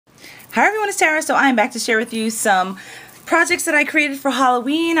Hi everyone, it's Tara. So I'm back to share with you some projects that I created for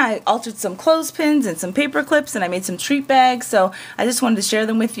Halloween. I altered some clothespins and some paper clips, and I made some treat bags. So I just wanted to share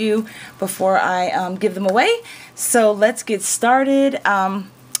them with you before I give them away. So let's get started. I've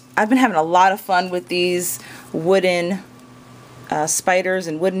been having a lot of fun with these wooden spiders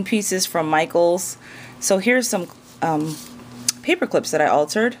and wooden pieces from Michaels. So here's some paper clips that I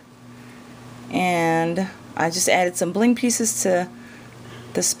altered, and I just added some bling pieces to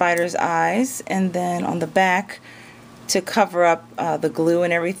the spider's eyes, and then on the back, to cover up the glue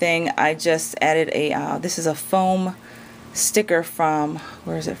and everything, I just added a this is a foam sticker from,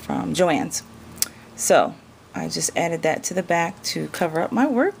 where is it from? Joann's. So I just added that to the back to cover up my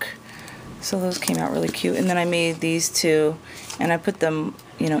work. So those came out really cute. And then I made these two, and I put them,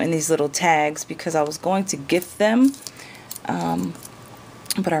 you know, in these little tags because I was going to gift them,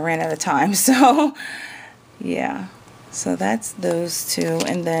 but I ran out of time. So yeah. So that's those two,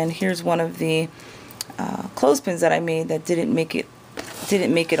 and then here's one of the clothespins that I made that didn't make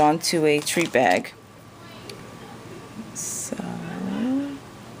it onto a treat bag. So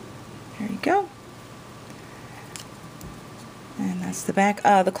there you go, and that's the back.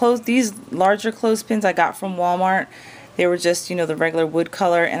 These larger clothespins I got from Walmart. They were just, you know, the regular wood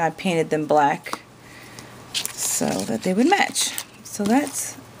color, and I painted them black so that they would match. So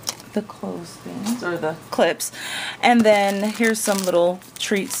that's the clothespins, or the clips. And then here's some little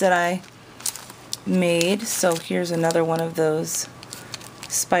treats that I made. So here's another one of those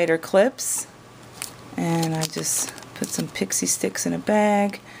spider clips, and I just put some pixie sticks in a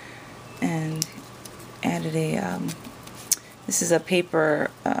bag and added a this is a paper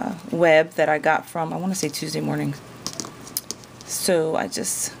web that I got from, I want to say, Tuesday Morning. So I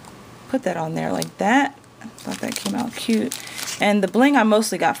just put that on there like that. I thought that came out cute. And the bling I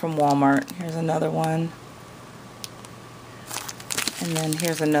mostly got from Walmart. Here's another one. And then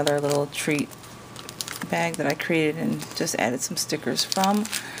here's another little treat bag that I created and just added some stickers from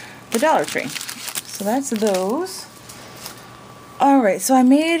the Dollar Tree. So that's those. Alright, so I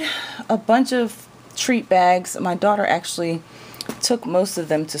made a bunch of treat bags. My daughter actually took most of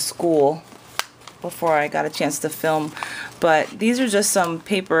them to school before I got a chance to film. But these are just some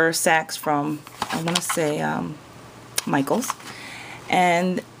paper sacks from, I want to say, Michaels.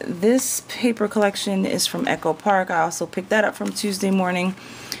 And this paper collection is from Echo Park. I also picked that up from Tuesday Morning.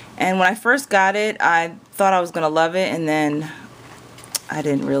 And when I first got it, I thought I was going to love it, and then I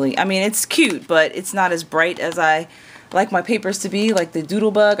didn't really. I mean, it's cute, but it's not as bright as I like my papers to be, like the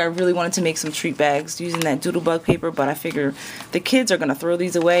Doodlebug. I really wanted to make some treat bags using that Doodlebug paper, but I figure the kids are going to throw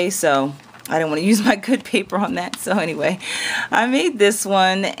these away, so I didn't want to use my good paper on that. So anyway, I made this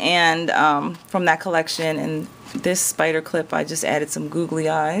one, and from that collection, and this spider clip I just added some googly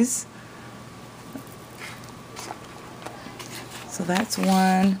eyes. So that's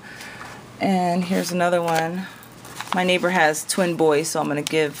one, and here's another one. My neighbor has twin boys, so I'm going to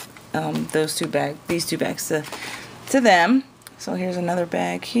give these two bags to them. So here's another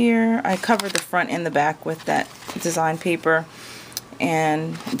bag here. I covered the front and the back with that design paper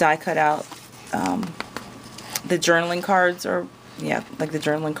and die cut out the journaling cards, or yeah, like the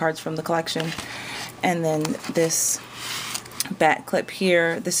journaling cards from the collection. And then this bat clip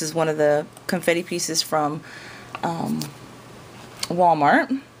here, this is one of the confetti pieces from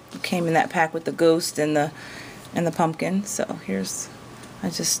Walmart. It came in that pack with the ghost and the pumpkin. So here's,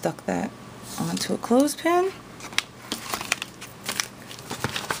 I just stuck that onto a clothespin.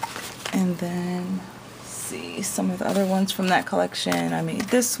 And then, let's see, some of the other ones from that collection. I made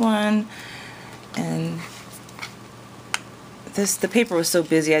this one, and the paper was so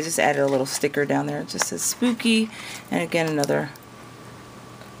busy, I just added a little sticker down there. It just says spooky. And again, another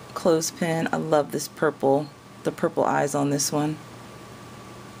clothespin. I love this purple, the purple eyes on this one.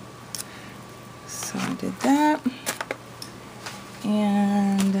 So I did that.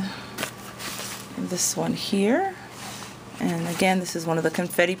 And this one here. And again, this is one of the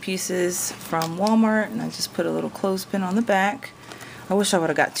confetti pieces from Walmart, and I just put a little clothespin on the back. I wish I would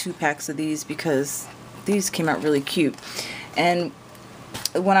have got 2 packs of these because these came out really cute. And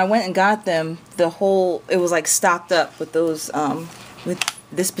when I went and got them, it was like stocked up with those, with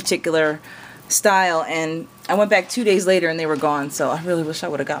this particular style, and I went back 2 days later and they were gone. So I really wish I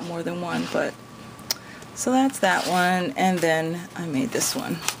would have got more than one. But so that's that one, and then I made this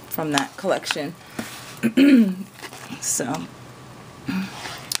one from that collection. So,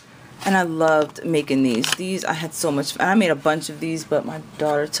 and I loved making these. I had so much fun. I made a bunch of these, but my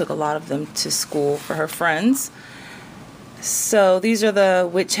daughter took a lot of them to school for her friends. So these are the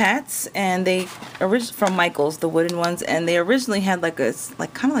witch hats, and they from Michaels, the wooden ones, and they originally had like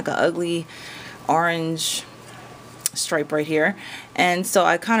kind of like an ugly orange stripe right here. And so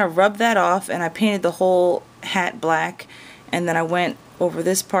I kind of rubbed that off and I painted the whole hat black, and then I went over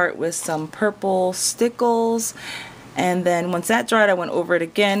this part with some purple stickles, and then once that dried I went over it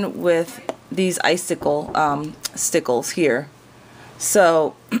again with these icicle stickles here.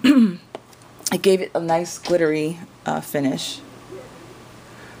 So it gave it a nice glittery finish,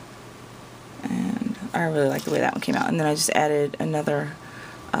 and I really like the way that one came out. And then I just added another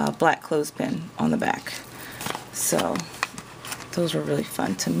black clothespin on the back. So those were really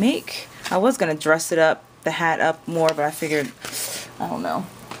fun to make. I was going to dress it up, the hat up more, but I figured, I don't know,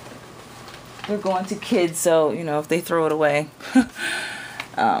 they're going to kids, so you know, if they throw it away,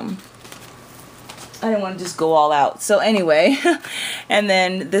 I didn't want to just go all out. So anyway, and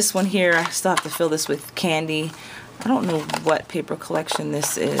then this one here, I still have to fill this with candy. I don't know what paper collection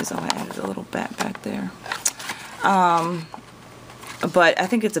this is. Oh, I added a little back there. But I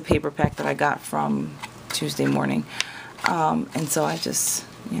think it's a paper pack that I got from Tuesday morning. And so I just,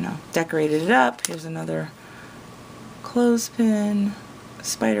 you know, decorated it up. Here's another clothespin,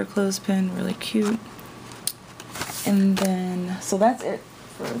 spider clothespin, really cute. And then, so that's it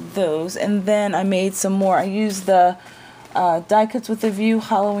for those. And then I made some more. I used the Die Cuts with a View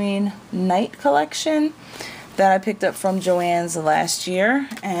Halloween Night collection that I picked up from Joann's last year,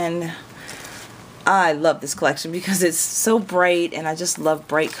 and I love this collection because it's so bright, and I just love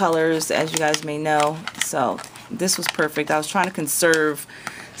bright colors, as you guys may know. So this was perfect. I was trying to conserve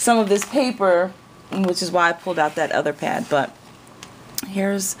some of this paper, which is why I pulled out that other pad. But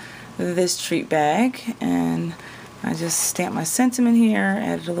here's this treat bag, and I just stamped my sentiment here,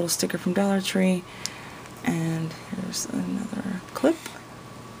 added a little sticker from Dollar Tree, and here's another clip.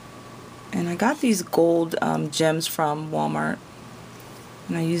 And I got these gold gems from Walmart,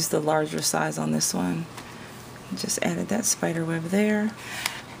 and I used the larger size on this one. Just added that spider web there.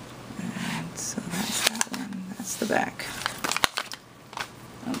 And so that's that one. That's the back.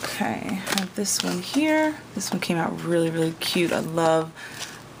 Okay, I have this one here. This one came out really, really cute. I love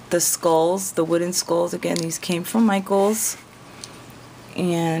the skulls, the wooden skulls. Again, these came from Michael's.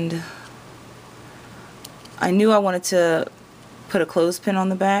 And I knew I wanted to put a clothespin on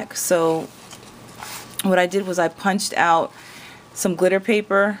the back, so what I did was I punched out some glitter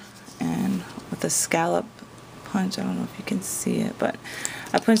paper, and with a scallop punch, I don't know if you can see it, but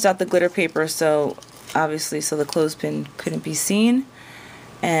I punched out the glitter paper, so obviously so the clothespin couldn't be seen,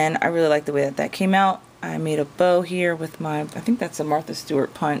 and I really like the way that that came out. I made a bow here with my, I think that's a Martha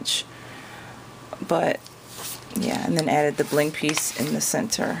Stewart punch, but yeah, and then added the bling piece in the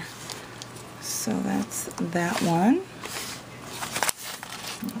center. So that's that one.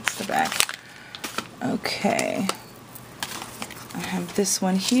 That's the back. Okay. I have this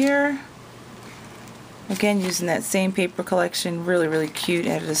one here. Again, using that same paper collection. Really, really cute.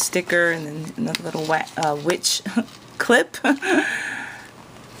 Added a sticker and then another little witch clip.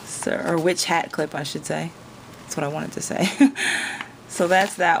 So, or witch hat clip, I should say. That's what I wanted to say. So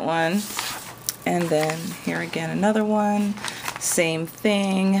that's that one. And then here again, another one. Same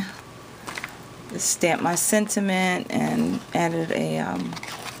thing. Stamped my sentiment and added a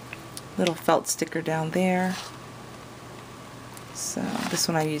little felt sticker down there. So this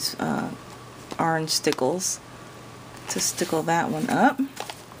one I use orange stickles to stickle that one up.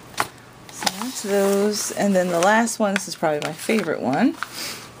 So that's those. And then the last one, this is probably my favorite one,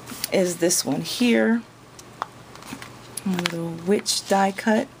 is this one here. A little witch die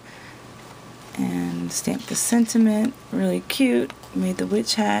cut. And stamped the sentiment. Really cute. Made the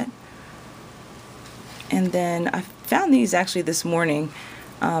witch hat. And then I found these actually this morning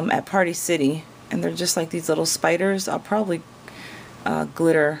at Party City, and they're just like these little spiders. I'll probably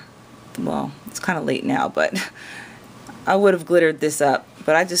glitter, well, it's kind of late now, but I would have glittered this up,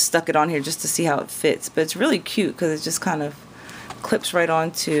 but I just stuck it on here just to see how it fits. But it's really cute because it just kind of clips right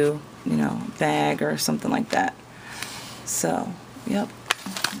onto, you know, a bag or something like that. So, yep,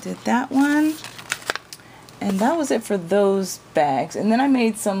 did that one. And that was it for those bags. And then I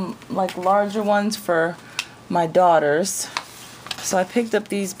made some like larger ones for my daughters. So I picked up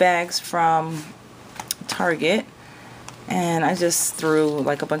these bags from Target, and I just threw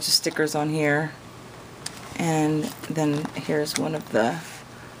like a bunch of stickers on here. And then here's one of the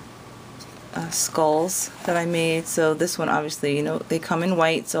skulls that I made. So this one, obviously, you know, they come in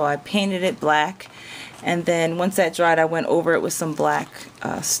white, so I painted it black. And then once that dried, I went over it with some black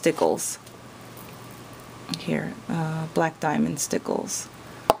stickles. Here, black diamond stickles,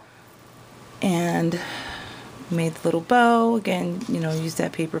 and made the little bow. Again, you know, used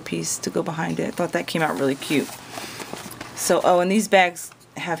that paper piece to go behind it. I thought that came out really cute. So, oh, and these bags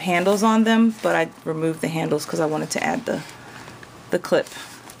have handles on them, but I removed the handles because I wanted to add the clip.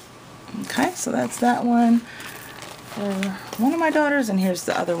 Okay, so that's that one. for one of my daughters, and here's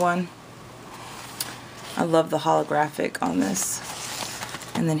the other one. I love the holographic on this.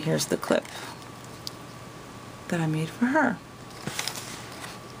 And then here's the clip that I made for her.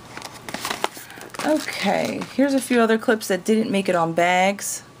 Okay, here's a few other clips that didn't make it on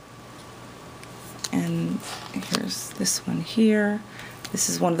bags. And here's this one here. This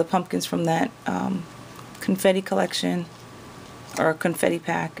is one of the pumpkins from that confetti collection, or confetti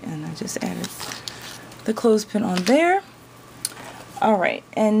pack, and I just added the clothespin on there. Alright,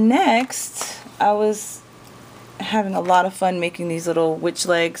 and next I was having a lot of fun making these little witch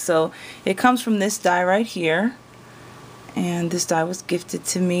legs. So it comes from this die right here, and this die was gifted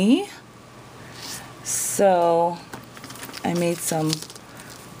to me. So I made some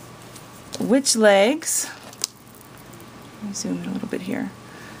witch legs. Let me zoom in a little bit here.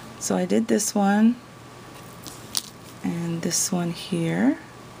 So I did this one and this one here,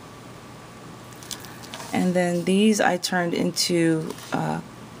 and then these I turned into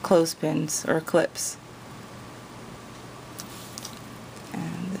clothespins or clips,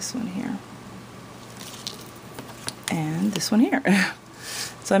 and this one here and this one here.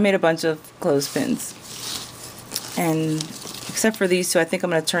 So I made a bunch of clothespins, and except for these two, I think I'm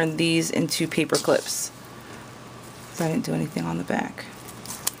going to turn these into paper clips because I didn't do anything on the back.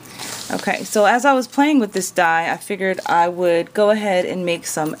 Okay, so as I was playing with this die, I figured I would go ahead and make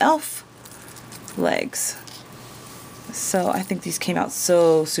some elf legs. So I think these came out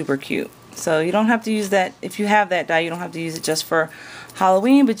so super cute. So you don't have to use that, if you have that die, you don't have to use it just for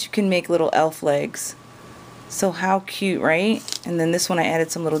Halloween, but you can make little elf legs. So how cute, right? And then this one I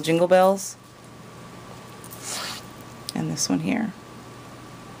added some little jingle bells. And this one here.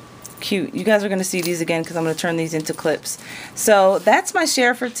 Cute. You guys are going to see these again because I'm going to turn these into clips. So that's my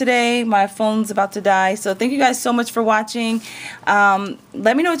share for today. My phone's about to die. So thank you guys so much for watching.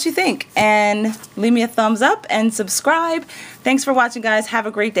 Let me know what you think, and leave me a thumbs up and subscribe. Thanks for watching, guys. Have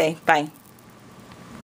a great day. Bye.